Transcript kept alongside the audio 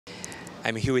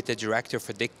I'm here with the director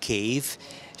for The Cave,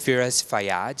 Feras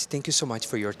Fayyad. Thank you so much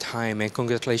for your time and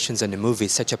congratulations on the movie.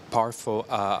 Such a powerful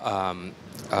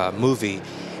movie.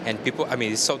 And people, I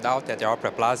mean, it's sold out at the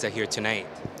Opera Plaza here tonight.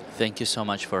 Thank you so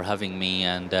much for having me.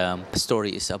 And the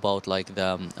story is about like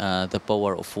the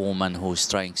power of woman who's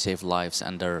trying to save lives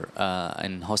under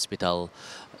in hospital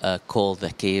called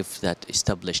the cave that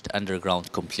established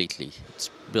underground completely.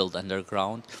 It's built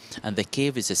underground, and the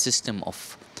cave is a system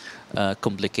of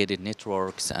complicated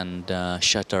networks and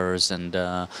shutters and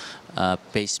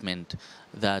basement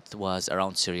that was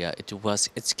around Syria. It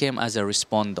came as a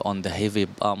response on the heavy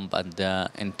bomb and the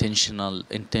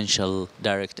intentional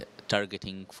direct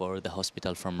targeting for the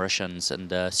hospital from Russians and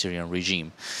the Syrian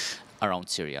regime around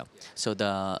Syria. So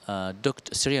the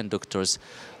Syrian doctors,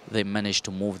 they managed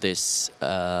to move this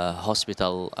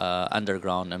hospital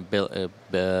underground and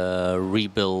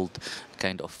rebuild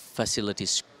kind of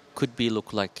facilities could be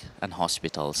look like an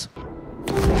hospitals.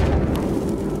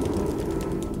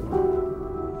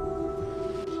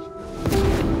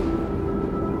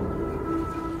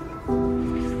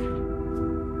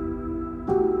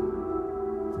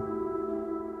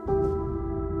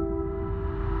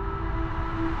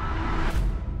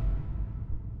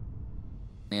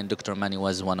 And Dr. Mani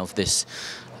was one of this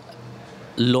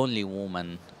lonely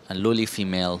woman and lonely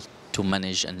female to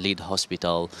manage and lead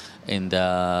hospital in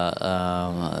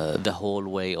the whole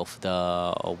way of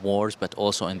the wars, but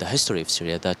also in the history of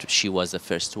Syria, that she was the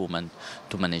first woman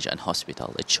to manage an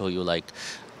hospital. It shows you like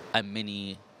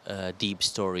many deep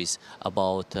stories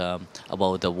about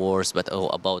the wars, but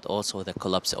about also the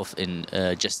collapse of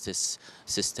justice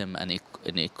system and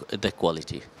the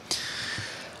equality.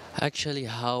 Actually,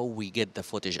 how we get the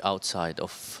footage outside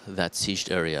of that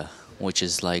sieged area, which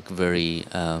is like very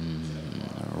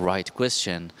right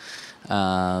question.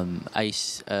 Half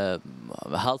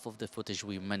of the footage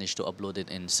we managed to upload it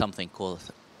in something called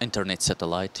internet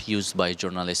satellite, used by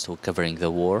journalists who are covering the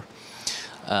war.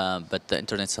 But the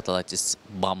internet satellite is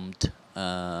bombed,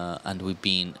 and we've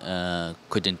been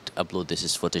couldn't upload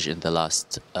this footage in the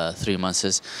last 3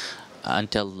 months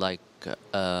until like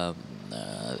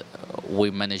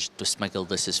we managed to smuggle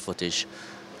this footage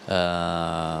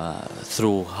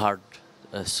through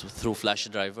through flash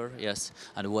driver, yes,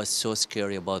 and it was so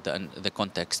scary about the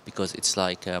context, because it's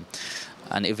like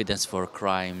an evidence for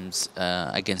crimes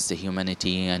against the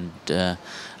humanity, and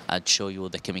I'd show you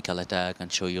the chemical attack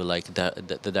and show you like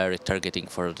the direct targeting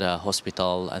for the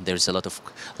hospital, and there's a lot of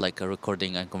like a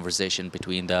recording and conversation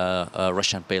between the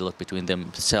Russian pilot between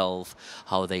themselves,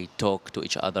 how they talk to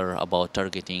each other about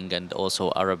targeting, and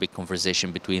also Arabic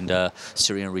conversation between the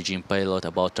Syrian regime pilot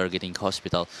about targeting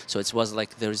hospital. So it was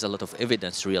like there is a lot of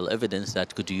evidence, real evidence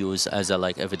that could use as a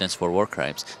like evidence for war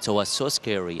crimes. So it was so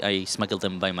scary. I smuggled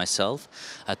them by myself.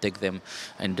 I take them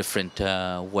in different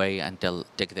way until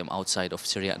take them outside of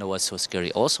Syria. It was so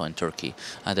scary also in Turkey,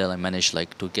 and then I managed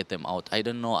like to get them out. I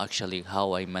don't know actually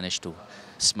how I managed to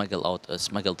smuggle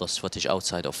those footage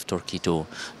outside of Turkey to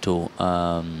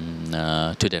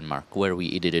Denmark, where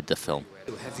we edited the film.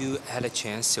 Have you had a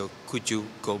chance, so could you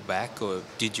go back, or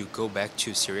did you go back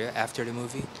to Syria after the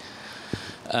movie?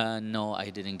 No, I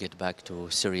didn't get back to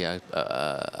Syria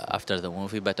after the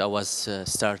movie, but I was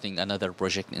starting another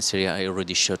project in Syria. I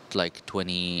already shot like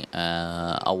 20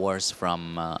 hours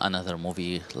from another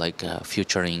movie, like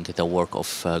featuring the work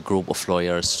of a group of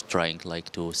lawyers trying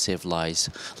like to save lives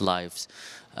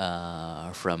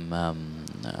from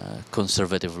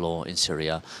conservative law in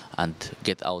Syria and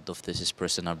get out of this is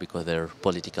personal because their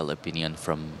political opinion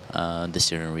from the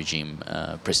Syrian regime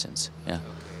prisons. Yeah.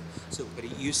 So, but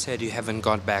you said you haven't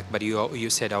gone back, but you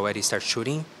said already start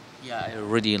shooting? Yeah, I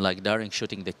already like during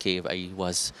shooting the cave, I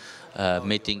was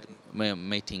meeting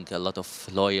a lot of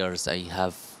lawyers. I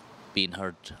have been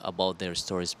heard about their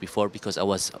stories before, because I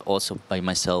was also by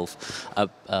myself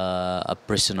a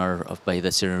prisoner by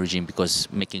the Syrian regime because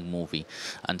making movie,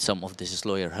 and some of this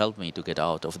lawyer helped me to get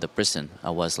out of the prison. I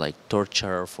was like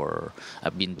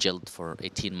I've been jailed for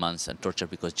 18 months and tortured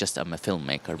because just I'm a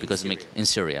filmmaker, because in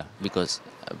Syria, because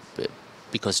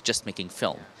just making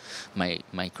film.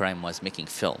 My crime was making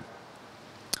film.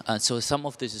 And so some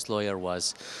of this lawyer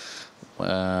was who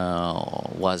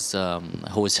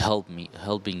was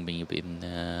helping me in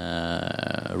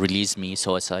release me.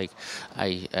 So it's like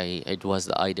it was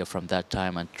the idea from that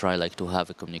time, and try like to have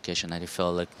a communication. And I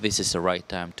felt like this is the right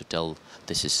time to tell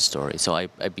this is a story. So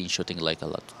I've been shooting like a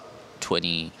lot,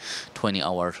 20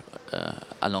 hours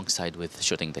alongside with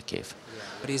shooting the cave.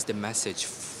 What is the message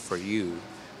for you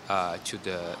to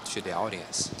the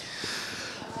audience?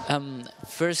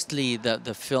 Firstly,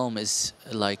 the film is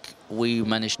like we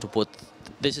managed to put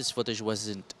this is footage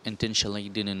wasn't intentionally,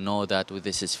 didn't know that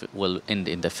this is will end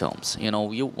in the films. You know,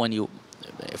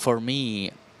 for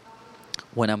me,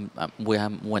 when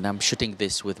I'm shooting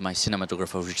this with my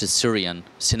cinematographer, which is Syrian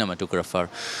cinematographer,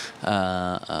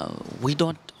 we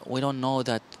don't know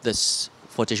that this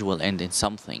footage will end in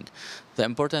something. The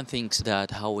important thing is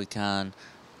that how we can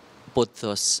put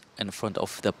this in front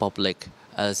of the public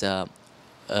as a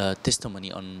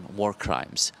testimony on war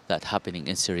crimes that happening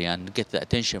in Syria, and get the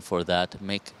attention for that,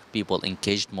 make people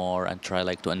engaged more and try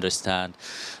like to understand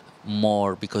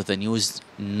more, because the news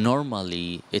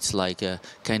normally it's like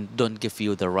don't give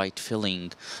you the right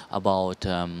feeling about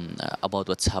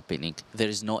what's happening. There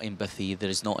is no empathy, there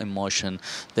is no emotion,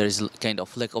 there is kind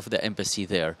of lack of the empathy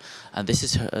there, and this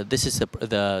is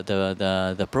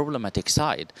the problematic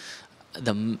side.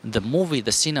 The movie,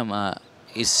 the cinema,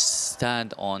 is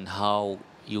stand on how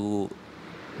you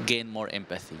gain more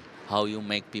empathy, how you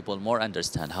make people more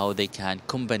understand, how they can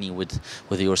accompany with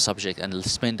your subject and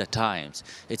spend the times.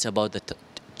 It's about the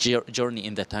journey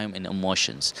in the time and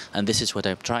emotions, and this is what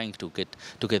I'm trying to get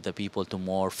the people to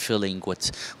more feeling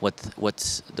what's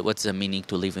the meaning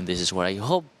to live in this is where I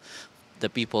hope the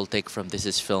people take from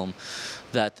this film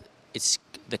that it's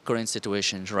the current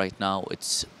situation right now.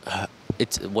 It's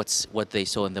what they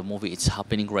saw in the movie. It's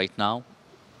happening right now.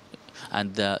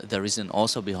 And the reason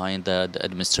also behind the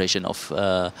administration of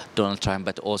Donald Trump,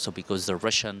 but also because the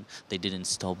Russian, they didn't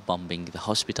stop bombing the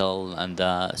hospital and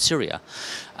Syria.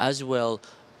 As well,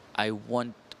 I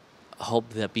hope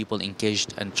the people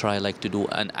engaged and try like to do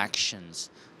actions,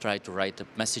 try to write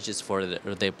messages for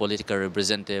the political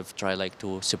representative, try like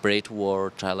to separate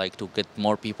war, try like to get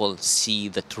more people see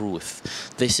the truth.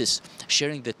 This is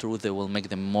sharing the truth that will make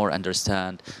them more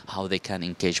understand how they can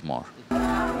engage more.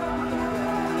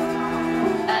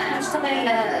 أشتغل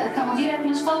كمديرة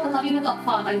مشفى وكطبيبة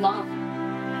أطفال أيضا.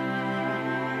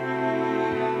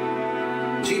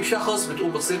 تجيب شخص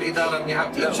بتقوم بتصير إدارة منيحة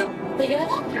بتمشي.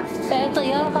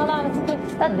 طيارة طالعة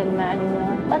بتقدم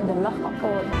معلومات، تقدم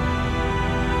لخبط.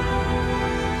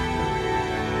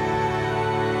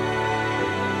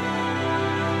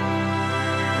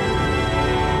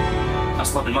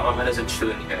 اصلا المراه ما لازم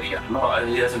تشتغل نهائيا، المراه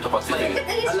لازم تقعد في البيت.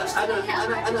 هلا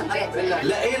انا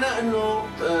لقينا انه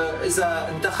اذا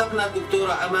انتخبنا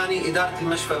الدكتوره اماني اداره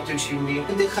المشفى بتمشي منيح،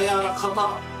 عندي خيارك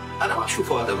خطا، انا ما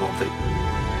بشوفه هذا الموقف.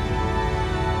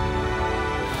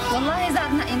 والله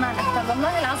زادنا ايمان اكثر،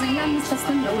 والله العظيم لا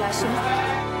نستسلم له ولا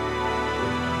شيء.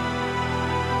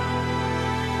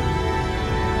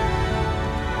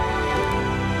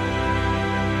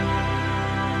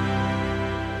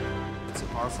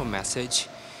 Powerful message,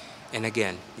 and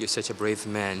again, you're such a brave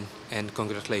man, and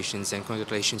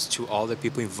congratulations to all the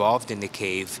people involved in the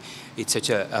cave. It's such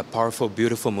a powerful,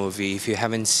 beautiful movie. If you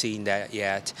haven't seen that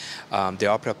yet, the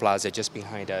Opera Plaza just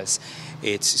behind us,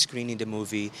 it's screening the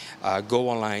movie. Go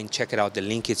online, check it out. The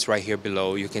link is right here below.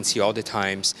 You can see all the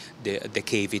times the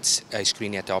cave it's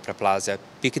screening at the Opera Plaza.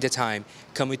 Pick the time,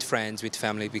 come with friends, with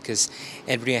family,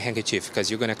 and bring a handkerchief because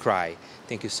you're gonna cry.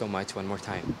 Thank you so much one more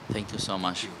time. Thank you so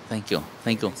much. Thank you.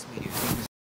 Thank you.